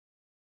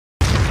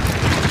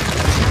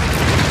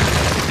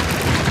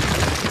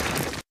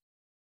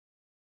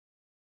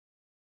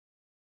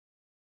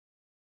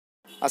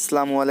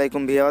আসসালামু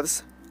আলাইকুম ভিউয়ার্স,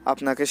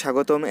 আপনাকে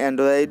স্বাগতম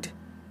অ্যান্ড্রয়েড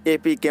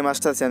এপিকে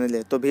মাস্টার চ্যানেলে।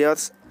 তো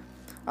ভিউয়ার্স,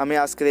 আমি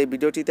আজকের এই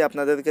ভিডিওটিতে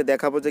আপনাদেরকে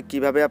দেখাবো যে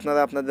কীভাবে আপনারা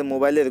আপনাদের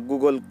মোবাইলের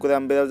গুগল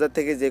ক্রোম ব্রাউজার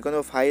থেকে যে কোনো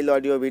ফাইল,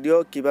 অডিও, ভিডিও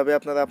কীভাবে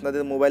আপনারা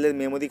আপনাদের মোবাইলের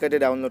মেমোরি কার্ডে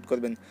ডাউনলোড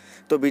করবেন।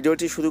 তো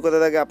ভিডিওটি শুরু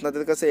করার আগে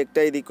আপনাদের কাছে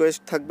একটাই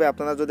রিকোয়েস্ট থাকবে,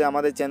 আপনারা যদি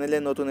আমাদের চ্যানেলে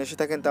নতুন এসে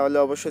থাকেন তাহলে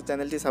অবশ্যই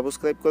চ্যানেলটি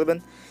সাবস্ক্রাইব করবেন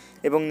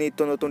এবং নিত্য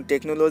নতুন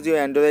টেকনোলজি ও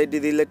অ্যান্ড্রয়েড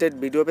রিলেটেড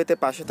ভিডিও পেতে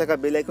পাশে থাকা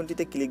বেল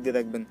আইকনটিতে ক্লিক দিয়ে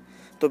রাখবেন।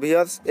 তো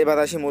ভিউয়ার্স, এবার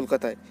আসি মূল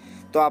কথায়।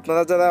 তো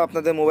আপনারা যারা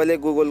আপনাদের মোবাইলে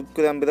গুগল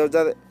ক্রোম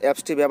ব্রাউজার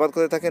অ্যাপসটি ব্যবহার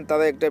করে থাকেন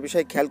তারা একটা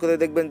বিষয় খেয়াল করে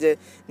দেখবেন যে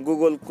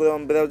গুগল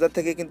ক্রোম ব্রাউজার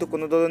থেকে কিন্তু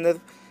কোনো ধরনের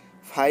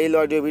ফাইল,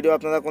 অডিও, ভিডিও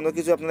আপনারা কোনো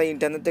কিছু আপনারা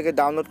ইন্টারনেট থেকে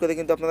ডাউনলোড করে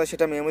কিন্তু আপনারা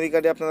সেটা মেমোরি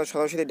কার্ডে আপনারা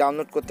সরাসরি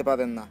ডাউনলোড করতে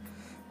পারেন না।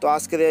 তো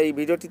আজকের এই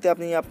ভিডিওটিতে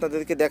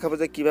আপনাদেরকে দেখাবো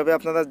যে কীভাবে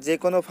আপনারা যে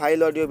কোনো ফাইল,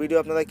 অডিও, ভিডিও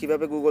আপনারা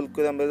কীভাবে গুগল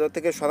ক্রোম ব্রাউজার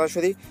থেকে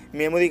সরাসরি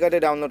মেমোরি কার্ডে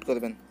ডাউনলোড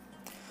করবেন।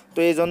 তো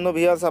এই জন্য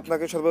ভিউয়ার্স,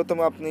 আপনাকে সর্বপ্রথম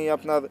আপনি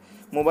আপনার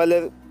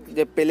মোবাইলের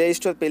যে প্লে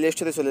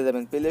স্টোরে চলে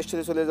যাবেন। প্লে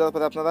স্টোরে চলে যাওয়ার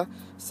পরে আপনারা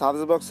সার্চ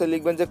বক্সে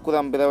লিখবেন যে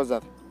ক্রোম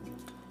ব্রাউজার।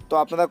 তো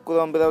আপনারা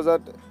ক্রোম ব্রাউজার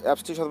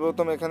অ্যাপসটি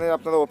সর্বপ্রথম এখানে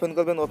আপনারা ওপেন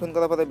করবেন। ওপেন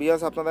করার পরে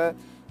ভিউয়ার্স, আপনারা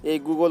এই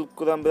গুগল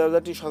ক্রোম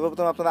ব্রাউজারটি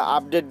সর্বপ্রথম আপনারা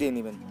আপডেট দিয়ে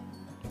নেবেন।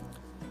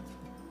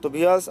 তো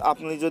ভিউয়ার্স,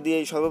 আপনি যদি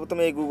সর্বপ্রথম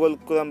এই গুগল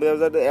ক্রোম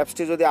ব্রাউজার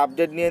অ্যাপসটি যদি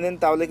আপডেট নিয়ে নেন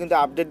তাহলে কিন্তু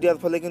আপডেট দেওয়ার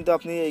ফলে কিন্তু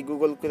আপনি এই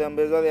গুগল ক্রোম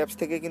ব্রাউজার অ্যাপস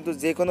থেকে কিন্তু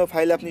যে কোনো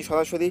ফাইল আপনি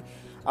সরাসরি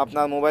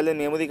আপনার মোবাইলের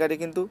মেমোরি কার্ডে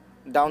কিন্তু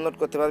ডাউনলোড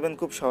করতে পারবেন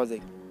খুব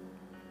সহজেই।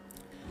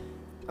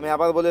 আমি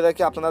আবার বলে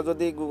রাখি, আপনারা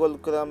যদি গুগল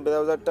ক্রোম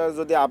ব্রাউজারটা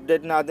যদি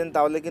আপডেট না দেন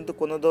তাহলে কিন্তু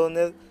কোনো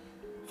ধরনের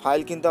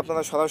ফাইল কিন্তু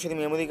আপনারা সরাসরি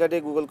মেমোরি কার্ডে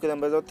গুগল ক্রোম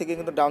ব্রাউজার থেকে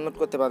কিন্তু ডাউনলোড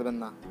করতে পারবেন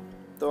না।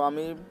 তো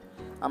আমি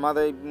আমার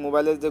এই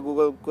মোবাইলের যে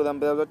গুগল ক্রোম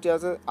ব্রাউজারটি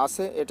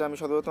আছে এটা আমি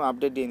সর্বপ্রথম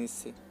আপডেট দিয়ে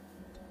নিচ্ছি।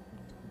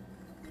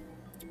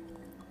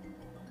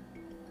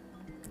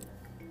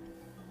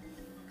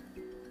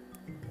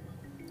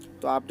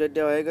 তো আপডেট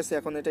দেওয়া হয়ে গেছে,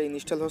 এখন এটা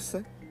ইনস্টল হচ্ছে।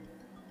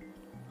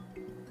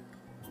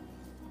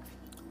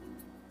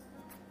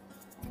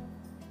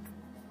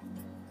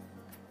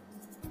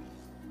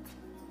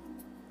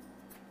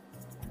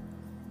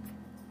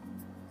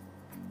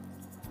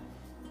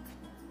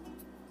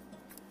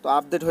 তো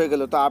আপডেট হয়ে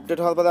গেল। তো আপডেট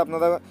হওয়ার পরে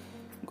আপনারা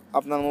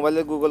আপনার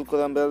মোবাইলের গুগল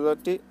ক্রোম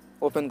ব্রাউজারটি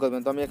ওপেন করবেন।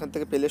 তো আমি এখান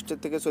থেকে প্লে স্টোর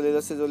থেকে চলে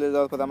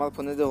যাওয়ার পরে আমার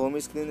ফোনে যে হোম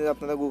স্ক্রিনে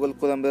আপনারা গুগল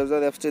ক্রোম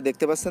ব্রাউজার অ্যাপসটি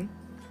দেখতে পাচ্ছেন,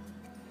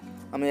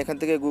 আমি এখান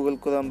থেকে গুগল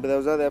ক্রোম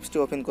ব্রাউজার অ্যাপসটি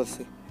ওপেন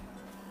করছি।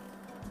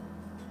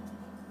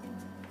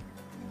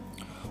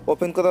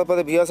 ওপেন করার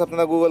পরে ভিউয়ার্স,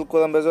 আপনারা গুগল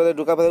ক্রোম ব্রাউজারে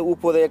ঢোকার পরে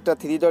উপরে একটা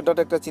 3 ডট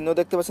একটা চিহ্ন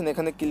দেখতে পাচ্ছেন,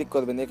 এখানে ক্লিক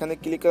করবেন। এখানে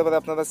ক্লিক করার পরে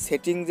আপনারা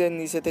সেটিং যে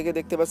নিচে থেকে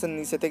দেখতে পাচ্ছেন,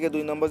 নিচে থেকে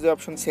 2 নম্বর যে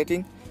অপশন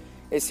সেটিং,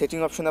 এই সেটিং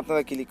অপশনে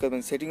আপনারা ক্লিক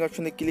করবেন। সেটিং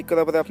অপশনে ক্লিক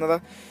করার পরে আপনারা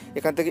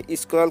এখান থেকে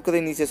স্ক্রল করে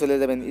নিচে চলে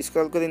যাবেন।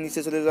 স্ক্রল করে নিচে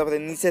চলে যাওয়ার পরে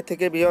নিচে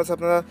থেকে ভিউয়ার্স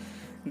আপনারা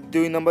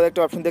 2 নম্বর একটা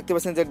অপশন দেখতে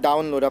পাচ্ছেন যে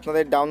ডাউনলোড, আপনারা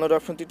এই ডাউনলোড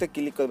অপশনটিতে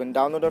ক্লিক করবেন।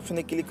 ডাউনলোড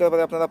অপশনে ক্লিক করার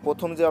পরে আপনারা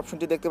প্রথম যে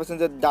অপশনটি দেখতে পাচ্ছেন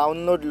যে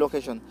ডাউনলোড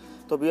লোকেশন,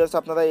 তো ভিউয়ার্স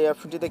আপনারা এই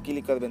অপশনটিতে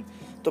ক্লিক করবেন।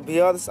 তো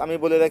ভিউয়ার্স, আমি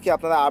বলে রাখি,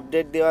 আপনারা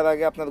আপডেট দেওয়ার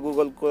আগে আপনার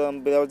গুগল ক্রোম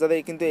ব্রাউজারে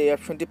কিন্তু এই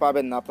অপশনটি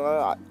পাবেন না। আপনারা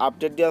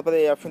আপডেট দেওয়ার পরে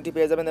এই অপশনটি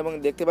পেয়ে যাবেন এবং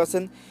দেখতে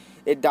পাচ্ছেন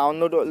এই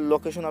ডাউনলোড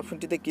লোকেশন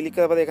অপশনটিতে ক্লিক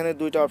করার পরে এখানে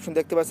 2টা অপশন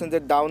দেখতে পাচ্ছেন যে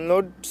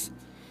ডাউনলোডস,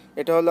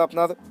 এটা হলো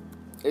আপনার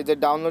এই যে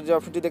ডাউনলোড যে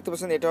অপশনটি দেখতে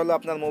পাচ্ছেন এটা হলো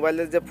আপনার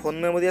মোবাইলের যে ফোন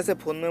মেমোরি আছে,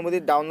 ফোন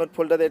মেমোরির ডাউনলোড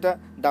ফোল্ডারে এটা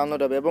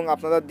ডাউনলোড হবে। এবং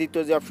আপনারা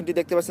দ্বিতীয় যে অপশনটি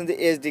দেখতে পাচ্ছেন যে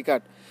এসডি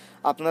কার্ড,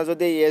 আপনারা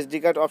যদি এই এসডি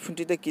কার্ড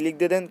অপশনটিতে ক্লিক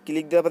দিয়ে দেন,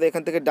 ক্লিক দেওয়ার পরে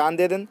এখান থেকে ডান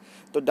দিয়ে দেন।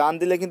 তো ডান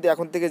দিলে কিন্তু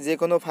এখন থেকে যে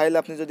কোনো ফাইল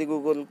আপনি যদি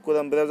গুগল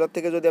ক্রোম ব্রাউজার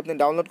থেকে যদি আপনি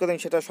ডাউনলোড করেন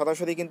সেটা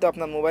সরাসরি কিন্তু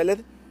আপনার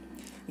মোবাইলের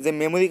যে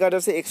মেমোরি কার্ড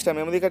আছে, এক্সট্রা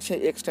মেমোরি কার্ড, সেই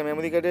এক্সট্রা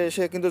মেমোরি কার্ডে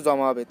এসে কিন্তু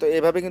জমা হবে। তো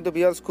এভাবে কিন্তু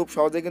ভিউয়ার্স খুব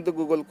সহজে কিন্তু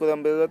গুগল ক্রোম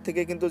ব্রাউজার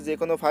থেকে কিন্তু যে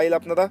কোনো ফাইল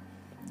আপনারা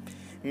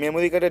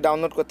মেমোরি কার্ডে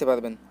ডাউনলোড করতে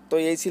পারবেন। তো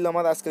এই ছিল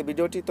আমার আজকের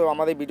ভিডিওটি। তো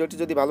আমার এই ভিডিওটি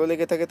যদি ভালো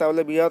লেগে থাকে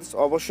তাহলে ভিউয়ার্স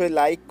অবশ্যই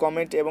লাইক,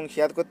 কমেন্ট এবং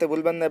শেয়ার করতে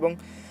ভুলবেন না। এবং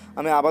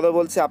আমি আবারও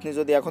বলছি, আপনি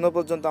যদি এখনও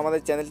পর্যন্ত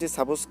আমাদের চ্যানেলটি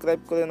সাবস্ক্রাইব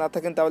করে না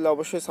থাকেন তাহলে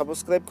অবশ্যই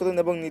সাবস্ক্রাইব করুন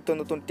এবং নিত্য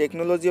নতুন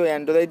টেকনোলজি ও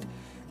অ্যান্ড্রয়েড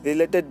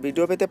রিলেটেড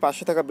ভিডিও পেতে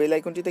পাশে থাকা বেল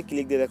আইকনটিতে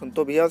ক্লিক দিয়ে রাখুন।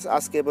 তো ভিউয়ার্স,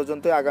 আজকে এ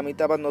পর্যন্ত,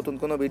 আগামীতে আবার নতুন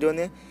কোনো ভিডিও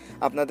নিয়ে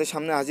আপনাদের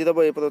সামনে হাজির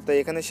হবো। এই পর্যন্ত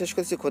এখানে শেষ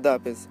করছি। খোদা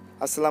হাফেজ।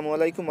 আসসালামু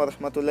আলাইকুম ওয়া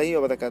রাহমাতুল্লাহি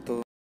ওয়া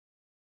বারাকাতুহু।